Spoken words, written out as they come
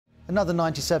Another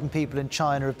 97 people in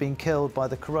China have been killed by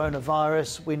the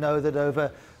coronavirus. We know that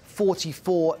over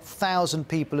 44,000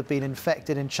 people have been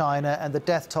infected in China and the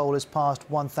death toll has passed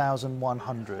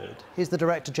 1,100. Here's the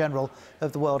Director General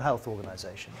of the World Health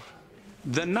Organization.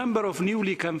 The number of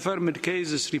newly confirmed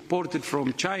cases reported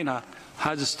from China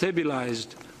has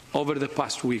stabilized over the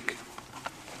past week.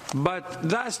 But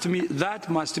that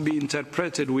must be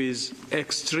interpreted with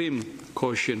extreme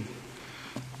caution.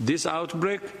 This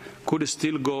outbreak could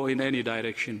still go in any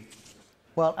direction.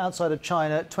 Well, outside of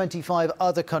China, 25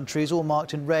 other countries, all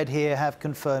marked in red here, have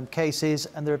confirmed cases,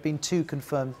 and there have been 2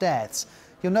 confirmed deaths.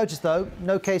 You'll notice, though,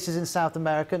 no cases in South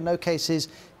America, no cases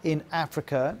in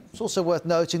Africa. It's also worth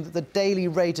noting that the daily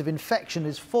rate of infection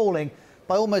is falling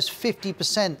by almost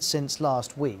 50% since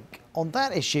last week. On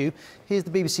that issue, here's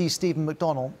the BBC's Stephen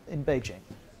McDonnell in Beijing.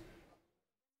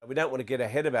 We don't want to get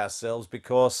ahead of ourselves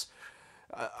because,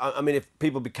 I mean, if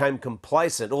people became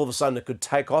complacent, all of a sudden it could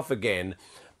take off again.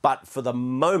 But for the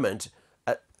moment,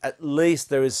 at least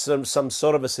there is some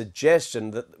sort of a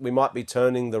suggestion that we might be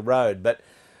turning the road. But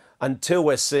until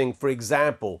we're seeing, for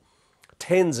example,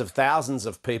 tens of thousands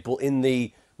of people in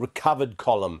the recovered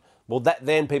column, well,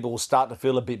 then people will start to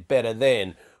feel a bit better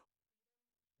then.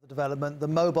 The development, the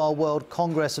Mobile World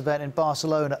Congress event in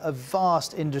Barcelona, a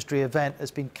vast industry event,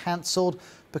 has been cancelled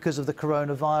because of the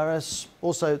coronavirus.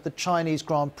 Also, the Chinese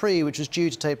Grand Prix, which was due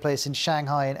to take place in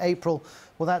Shanghai in April,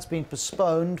 well, that's been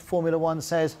postponed. Formula One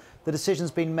says the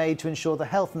decision's been made to ensure the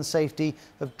health and safety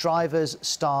of drivers,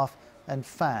 staff and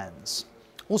fans.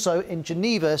 Also, in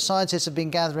Geneva, scientists have been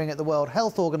gathering at the World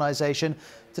Health Organization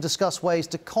to discuss ways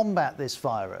to combat this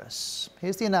virus.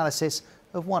 Here's the analysis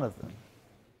of one of them.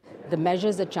 The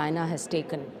measures that China has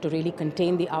taken to really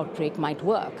contain the outbreak might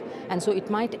work, and so it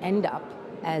might end up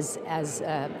as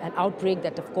an outbreak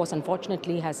that, of course,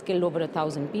 unfortunately has killed over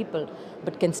 1,000 people,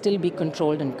 but can still be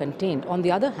controlled and contained. On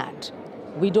the other hand,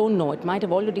 we don't know. It might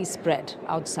have already spread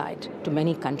outside to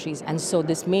many countries, and so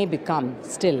this may become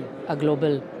still a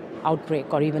global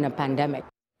outbreak or even a pandemic.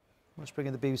 Let's bring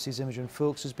in the BBC's Imogen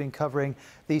Fuchs, who's been covering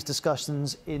these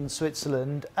discussions in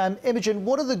Switzerland. Imogen,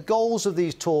 what are the goals of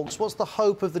these talks? What's the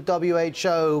hope of the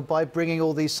WHO by bringing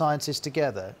all these scientists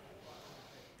together?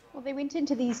 Well, they went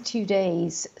into these 2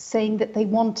 days saying that they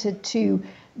wanted to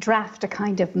draft a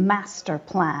kind of master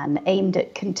plan aimed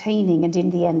at containing and, in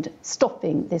the end,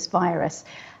 stopping this virus.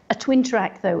 A twin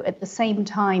track, though, at the same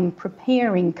time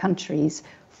preparing countries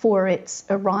for its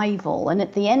arrival. And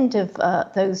at the end of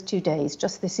those 2 days,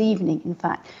 just this evening, in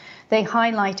fact, they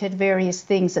highlighted various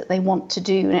things that they want to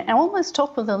do. And almost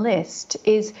top of the list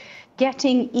is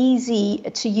getting easy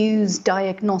to use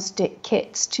diagnostic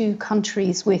kits to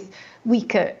countries with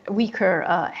weaker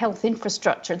health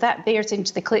infrastructure. That bears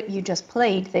into the clip you just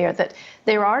played there, that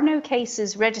there are no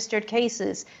cases, registered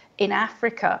cases in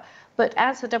Africa. But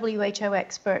as the WHO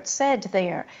expert said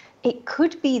there, it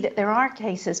could be that there are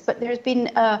cases, but there's been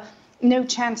no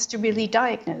chance to really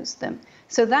diagnose them.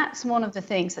 So that's one of the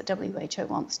things that WHO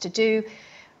wants to do.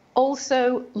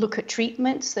 Also, look at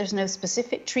treatments. There's no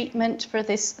specific treatment for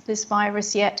this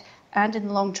virus yet. And in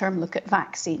the long term, look at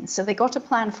vaccines. So they got a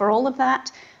plan for all of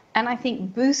that. And I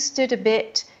think boosted a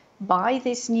bit by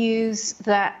this news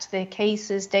that the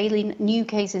cases, daily new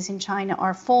cases in China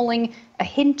are falling, a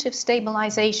hint of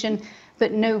stabilization,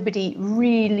 but nobody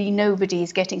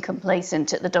is getting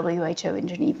complacent at the WHO in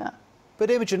Geneva. But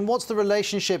Imogen, what's the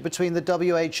relationship between the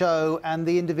WHO and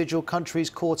the individual countries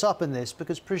caught up in this?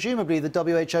 Because presumably the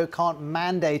WHO can't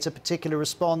mandate a particular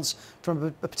response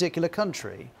from a particular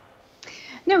country.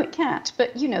 No, it can't.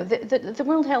 But, you know, the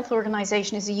World Health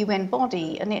Organization is a UN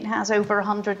body and it has over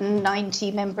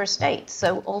 190 member states,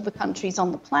 so all the countries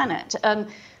on the planet.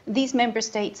 These member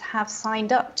states have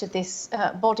signed up to this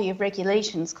body of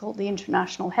regulations called the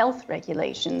International Health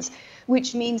Regulations,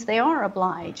 which means they are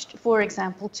obliged, for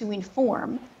example, to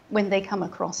inform when they come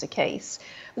across a case.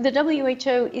 The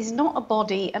WHO is not a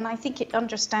body, and I think it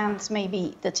understands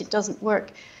maybe that it doesn't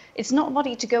work. It's not a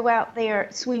body to go out there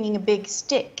swinging a big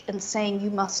stick and saying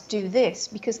you must do this,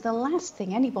 because the last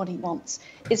thing anybody wants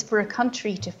is for a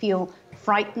country to feel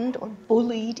frightened or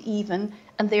bullied even,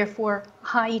 and therefore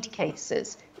hide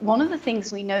cases. One of the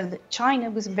things we know that China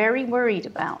was very worried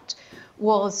about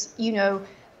was, you know,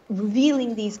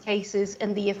 revealing these cases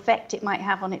and the effect it might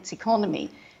have on its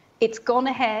economy. It's gone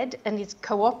ahead and it's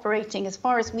cooperating, as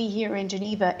far as we hear in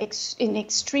Geneva, in an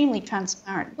extremely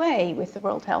transparent way with the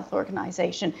World Health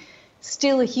Organization.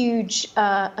 Still a huge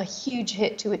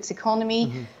hit to its economy.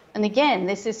 Mm-hmm. And again,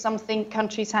 this is something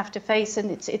countries have to face, and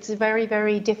it's a very,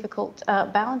 very difficult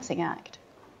balancing act.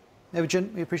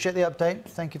 Imogen, we appreciate the update.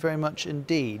 Thank you very much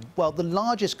indeed. Well, the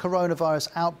largest coronavirus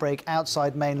outbreak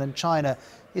outside mainland China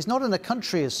is not in a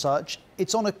country as such.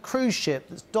 It's on a cruise ship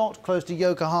that's docked close to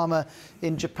Yokohama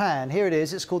in Japan. Here it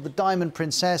is. It's called the Diamond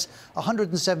Princess.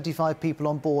 175 people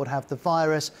on board have the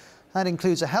virus. That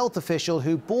includes a health official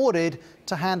who boarded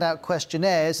to hand out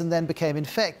questionnaires and then became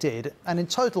infected. And in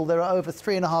total, there are over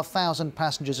 3,500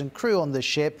 passengers and crew on this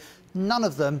ship. None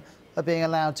of them are being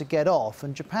allowed to get off.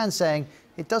 And Japan's saying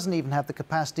it doesn't even have the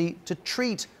capacity to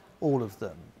treat all of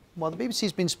them. Well, the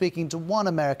BBC's been speaking to one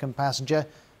American passenger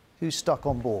who's stuck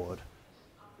on board.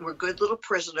 We're good little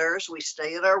prisoners. We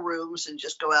stay in our rooms and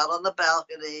just go out on the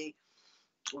balcony.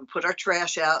 We put our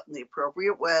trash out in the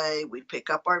appropriate way. We pick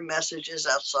up our messages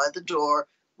outside the door.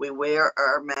 We wear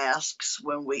our masks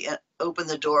when we open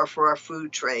the door for our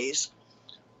food trays.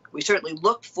 We certainly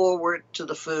look forward to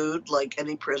the food like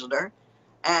any prisoner.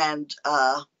 And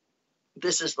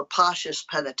this is the poshest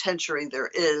penitentiary there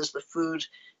is. The food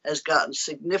has gotten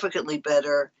significantly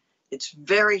better. It's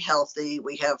very healthy.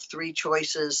 We have 3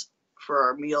 choices for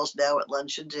our meals now at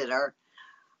lunch and dinner.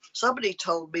 Somebody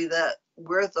told me that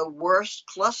we're the worst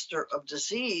cluster of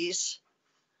disease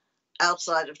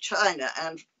outside of China.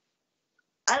 And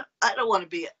I don't want to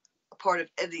be a part of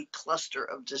any cluster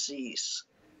of disease.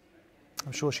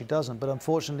 I'm sure she doesn't, but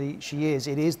unfortunately she is.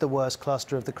 It is the worst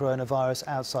cluster of the coronavirus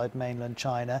outside mainland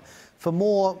China. For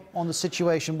more on the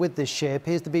situation with this ship,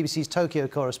 here's the BBC's Tokyo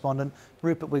correspondent,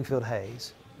 Rupert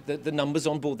Wingfield-Hayes. The numbers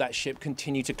on board that ship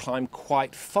continue to climb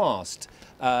quite fast.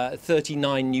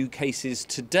 39 new cases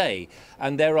today,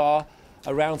 and there are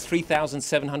around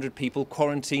 3,700 people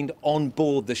quarantined on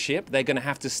board the ship. They're going to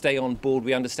have to stay on board,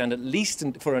 we understand, at least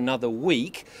for another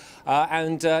week.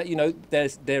 You know,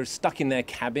 they're stuck in their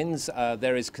cabins.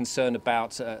 There is concern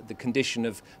about the condition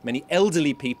of many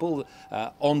elderly people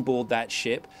on board that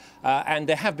ship. And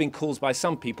there have been calls by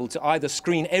some people to either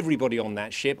screen everybody on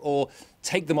that ship or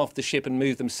take them off the ship and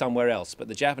move them somewhere else. But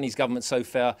the Japanese government so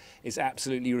far is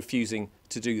absolutely refusing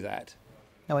to do that.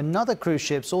 Now, another cruise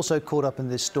ship's also caught up in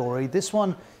this story. This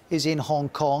one is in Hong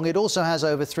Kong. It also has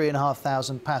over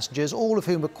 3,500 passengers, all of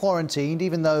whom were quarantined,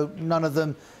 even though none of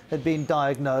them had been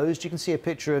diagnosed. You can see a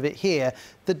picture of it here.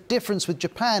 The difference with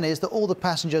Japan is that all the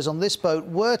passengers on this boat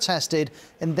were tested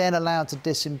and then allowed to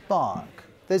disembark.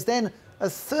 There's then a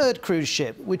third cruise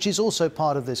ship, which is also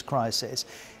part of this crisis.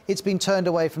 It's been turned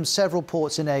away from several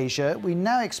ports in Asia. We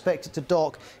now expect it to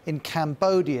dock in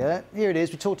Cambodia. Here it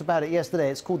is. We talked about it yesterday.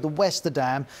 It's called the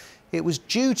Westerdam. It was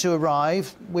due to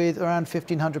arrive with around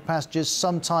 1,500 passengers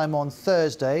sometime on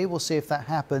Thursday. We'll see if that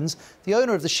happens. The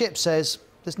owner of the ship says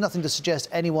there's nothing to suggest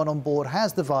anyone on board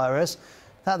has the virus.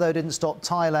 That, though, didn't stop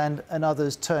Thailand and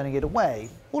others turning it away.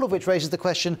 All of which raises the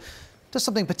question, does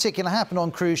something particular happen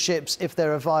on cruise ships if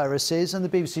there are viruses? And the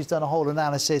BBC's done a whole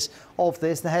analysis of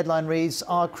this. The headline reads,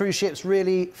 are cruise ships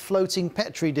really floating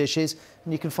Petri dishes?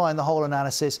 And you can find the whole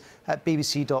analysis at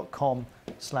bbc.com/news.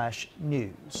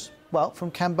 Well,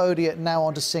 from Cambodia now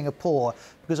on to Singapore,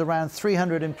 because around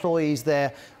 300 employees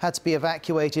there had to be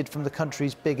evacuated from the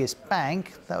country's biggest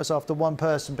bank. That was after one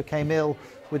person became ill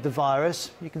with the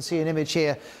virus. You can see an image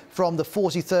here from the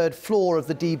 43rd floor of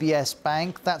the DBS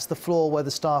Bank. That's the floor where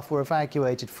the staff were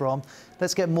evacuated from.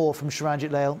 Let's get more from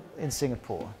Sharanjit Lail in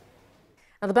Singapore.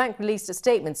 Now, the bank released a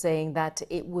statement saying that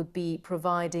it would be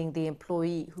providing the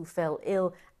employee who fell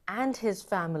ill and his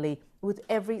family with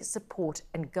every support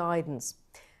and guidance.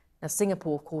 Now,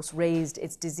 Singapore, of course, raised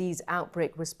its disease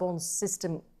outbreak response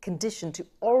system condition to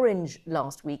orange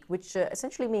last week, which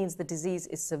essentially means the disease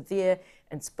is severe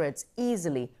and spreads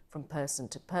easily from person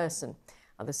to person.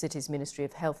 Now, the city's Ministry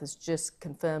of Health has just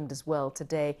confirmed as well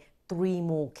today 3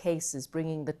 more cases,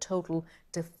 bringing the total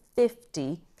to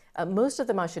 50. Most of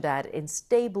them, I should add, in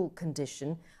stable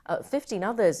condition. 15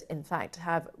 others, in fact,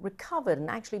 have recovered and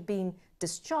actually been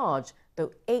discharged,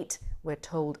 though 8, we're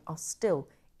told, are still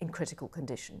in critical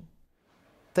condition.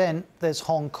 Then there's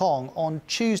Hong Kong. On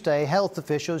Tuesday, health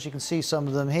officials, you can see some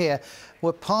of them here,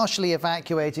 were partially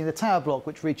evacuating the tower block,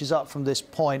 which reaches up from this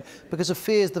point, because of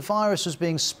fears the virus was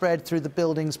being spread through the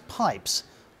building's pipes.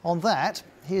 On that,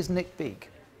 here's Nick Beak.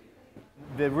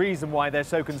 The reason why they're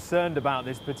so concerned about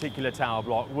this particular tower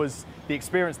block was the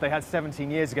experience they had 17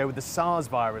 years ago with the SARS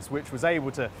virus, which was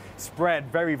able to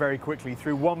spread very, very quickly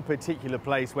through one particular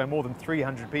place where more than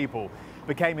 300 people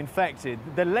became infected.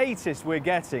 The latest we're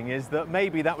getting is that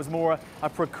maybe that was more a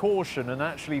precaution, and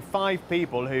actually 5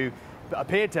 people who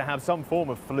appeared to have some form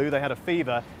of flu, they had a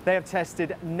fever, they have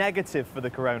tested negative for the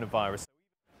coronavirus.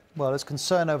 Well, as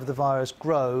concern over the virus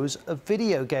grows, a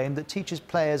video game that teaches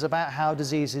players about how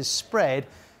diseases spread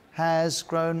has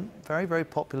grown very, very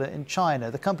popular in China.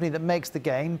 The company that makes the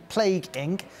game, Plague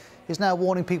Inc., is now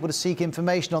warning people to seek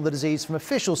information on the disease from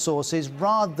official sources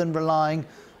rather than relying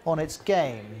on its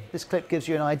game. This clip gives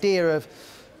you an idea of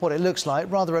what it looks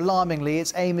like. Rather alarmingly,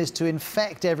 its aim is to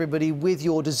infect everybody with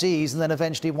your disease and then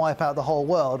eventually wipe out the whole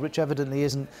world, which evidently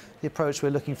isn't the approach we're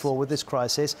looking for with this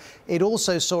crisis. It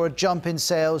also saw a jump in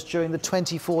sales during the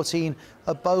 2014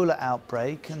 Ebola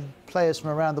outbreak, and players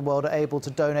from around the world are able to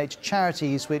donate to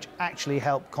charities which actually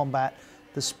help combat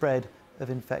the spread of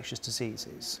infectious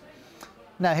diseases.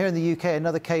 Now, here in the UK,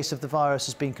 another case of the virus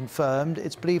has been confirmed.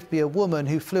 It's believed to be a woman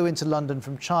who flew into London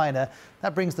from China.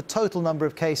 That brings the total number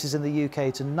of cases in the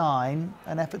UK to 9,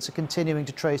 and efforts are continuing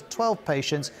to trace 12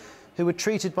 patients who were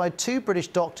treated by 2 British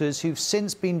doctors who've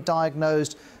since been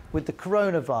diagnosed with the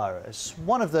coronavirus.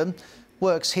 One of them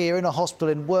works here in a hospital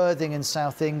in Worthing in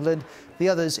South England, the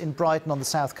others in Brighton on the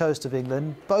south coast of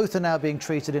England. Both are now being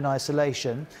treated in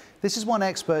isolation. This is one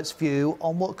expert's view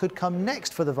on what could come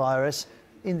next for the virus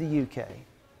in the UK.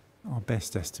 Our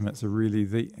best estimates are really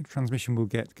the transmission will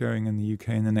get going in the UK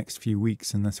in the next few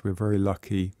weeks, unless we're very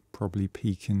lucky, probably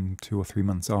peak in 2 or 3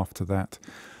 months after that.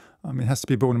 It has to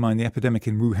be borne in mind the epidemic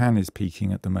in Wuhan is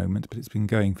peaking at the moment, but it's been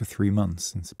going for 3 months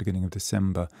since the beginning of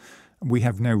December. We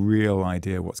have no real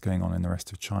idea what's going on in the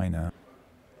rest of China.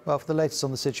 Well, for the latest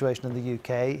on the situation in the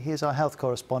UK, here's our health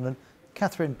correspondent,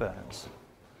 Catherine Burns.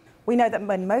 We know that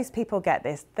when most people get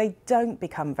this, they don't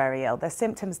become very ill. Their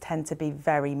symptoms tend to be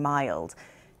very mild.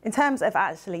 In terms of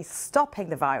actually stopping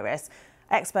the virus,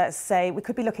 experts say we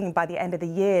could be looking by the end of the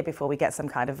year before we get some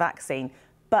kind of vaccine.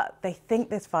 But they think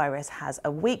this virus has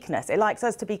a weakness. It likes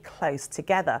us to be close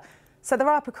together. So there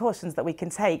are precautions that we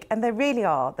can take, and they really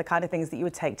are the kind of things that you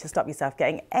would take to stop yourself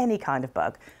getting any kind of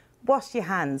bug. Wash your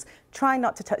hands. Try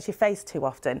not to touch your face too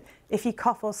often. If you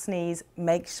cough or sneeze,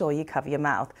 make sure you cover your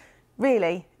mouth.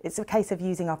 Really, it's a case of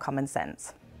using our common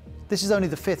sense. This is only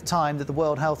the 5th time that the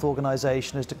World Health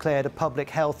Organization has declared a public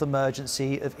health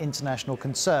emergency of international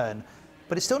concern.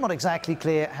 But it's still not exactly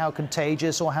clear how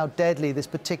contagious or how deadly this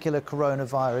particular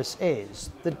coronavirus is.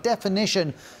 The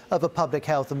definition of a public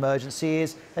health emergency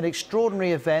is an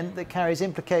extraordinary event that carries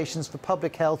implications for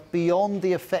public health beyond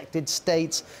the affected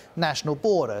state's national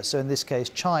border, so in this case,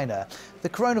 China. The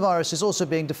coronavirus is also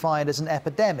being defined as an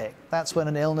epidemic. That's when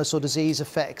an illness or disease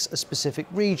affects a specific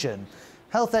region.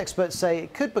 Health experts say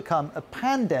it could become a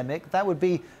pandemic. That would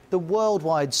be the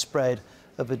worldwide spread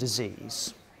of a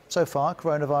disease. So far,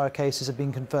 coronavirus cases have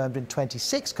been confirmed in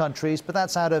 26 countries, but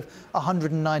that's out of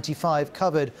 195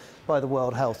 covered by the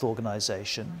World Health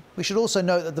Organization. We should also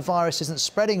note that the virus isn't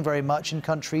spreading very much in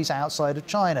countries outside of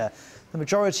China. The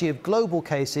majority of global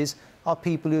cases are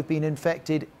people who have been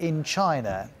infected in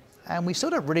China. And we still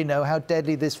don't really know how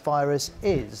deadly this virus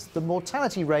is. The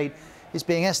mortality rate is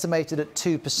being estimated at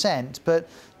 2%, but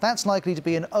that's likely to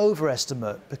be an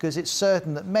overestimate because it's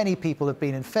certain that many people have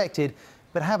been infected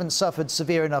but haven't suffered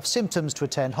severe enough symptoms to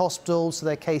attend hospitals, so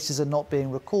their cases are not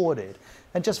being recorded.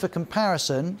 And just for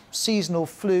comparison, seasonal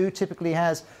flu typically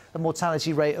has a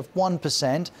mortality rate of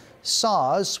 1%.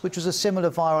 SARS, which was a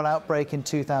similar viral outbreak in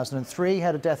 2003,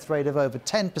 had a death rate of over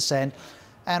 10%,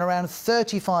 and around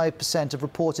 35% of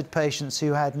reported patients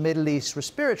who had Middle East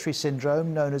respiratory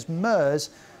syndrome, known as MERS,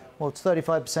 well,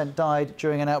 35% died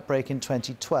during an outbreak in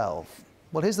 2012.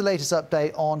 Well, here's the latest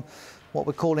update on what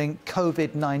we're calling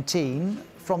COVID-19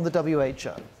 from the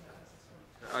WHO.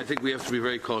 I think we have to be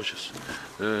very cautious.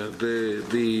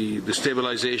 The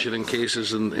stabilisation in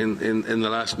cases in the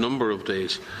last number of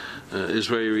days is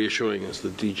very reassuring, as the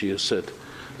DG has said.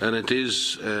 And it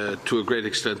is, to a great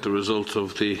extent, the result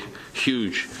of the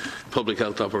huge public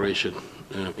health operation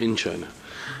in China.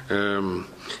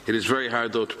 It is very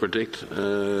hard, though, to predict.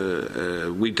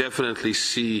 We definitely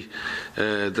see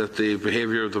that the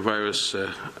behaviour of the virus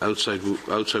outside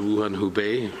Wuhan,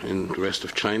 Hubei, in the rest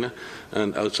of China,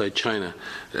 and outside China,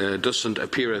 doesn't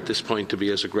appear at this point to be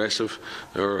as aggressive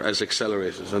or as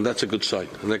accelerated, and that's a good sign.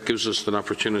 And that gives us an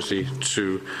opportunity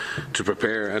to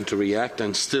prepare and to react,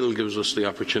 and still gives us the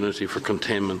opportunity for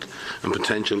containment and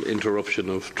potential interruption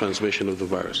of transmission of the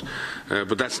virus.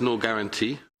 But that's no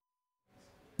guarantee.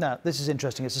 Now, this is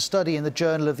interesting. It's a study in the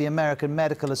Journal of the American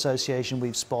Medical Association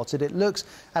we've spotted. It looks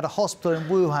at a hospital in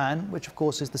Wuhan, which of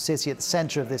course is the city at the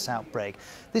centre of this outbreak.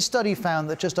 This study found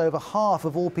that just over half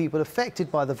of all people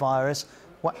affected by the virus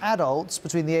were adults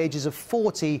between the ages of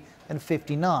 40 and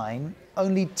 59.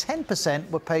 Only 10%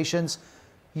 were patients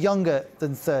younger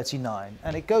than 39.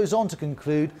 And it goes on to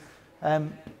conclude,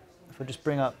 if I just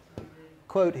bring up a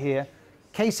quote here,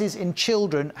 cases in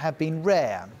children have been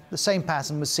rare. The same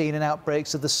pattern was seen in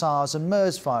outbreaks of the SARS and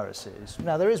MERS viruses.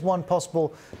 Now, there is one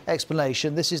possible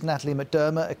explanation. This is Natalie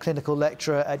McDermott, a clinical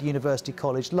lecturer at University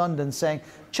College London, saying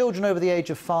children over the age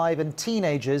of 5 and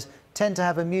teenagers tend to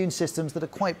have immune systems that are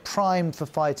quite primed for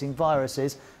fighting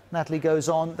viruses. Natalie goes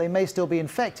on, they may still be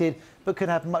infected, but could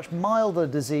have much milder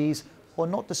disease or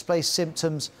not display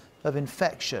symptoms of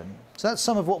infection. So that's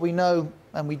some of what we know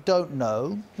and we don't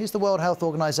know. Here's the World Health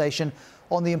Organization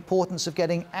on the importance of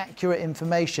getting accurate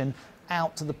information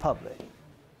out to the public.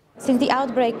 Since the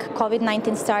outbreak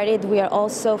COVID-19 started, we are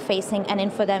also facing an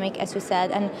infodemic, as we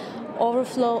said, an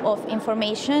overflow of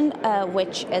information,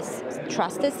 which is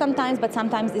trusted sometimes, but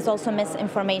sometimes is also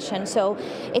misinformation. So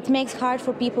it makes hard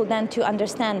for people then to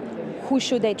understand who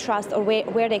should they trust or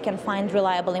where they can find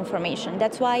reliable information.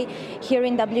 That's why here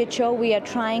in WHO we are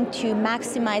trying to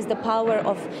maximize the power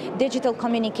of digital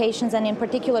communications and in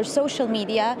particular social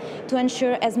media to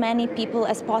ensure as many people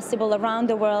as possible around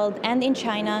the world and in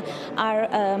China are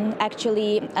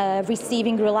actually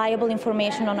receiving reliable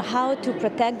information on how to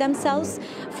protect themselves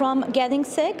from getting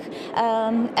sick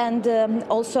and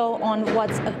also on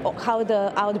how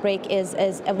the outbreak is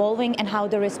evolving and how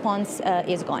the response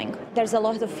is going. There's a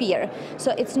lot of fear.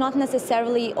 So it's not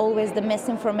necessarily always the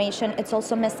misinformation, it's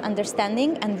also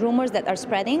misunderstanding and rumors that are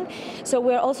spreading. So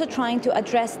we're also trying to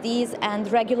address these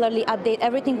and regularly update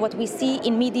everything what we see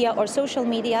in media or social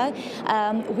media.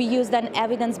 We use then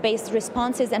evidence-based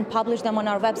responses and publish them on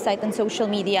our website and social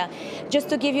media. Just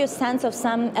to give you a sense of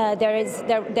some,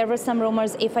 there were some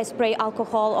rumors, if I spray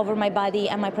alcohol over my body,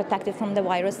 am I protected from the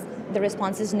virus? The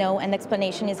response is no, and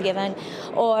explanation is given.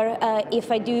 Or if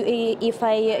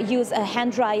I use a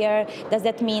hand dryer, does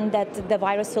that mean that the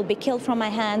virus will be killed from my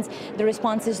hands? The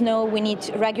response is no, we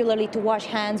need regularly to wash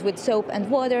hands with soap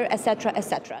and water, etc.,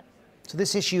 etc. So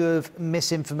this issue of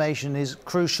misinformation is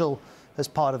crucial as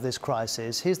part of this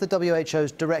crisis. Here's the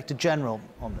WHO's Director General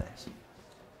on this.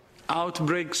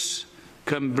 Outbreaks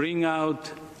can bring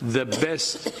out the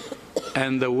best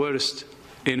and the worst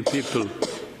in people.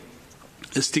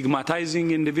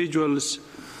 Stigmatizing individuals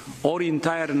or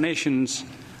entire nations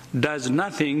does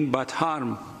nothing but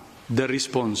harm the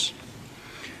response.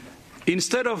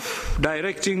 Instead of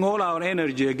directing all our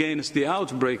energy against the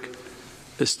outbreak,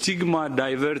 stigma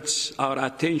diverts our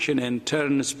attention and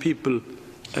turns people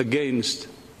against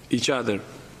each other.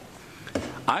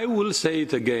 I will say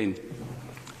it again.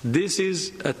 This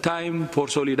is a time for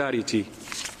solidarity,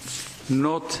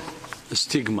 not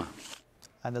stigma.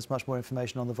 And there's much more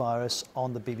information on the virus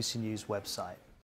on the BBC News website.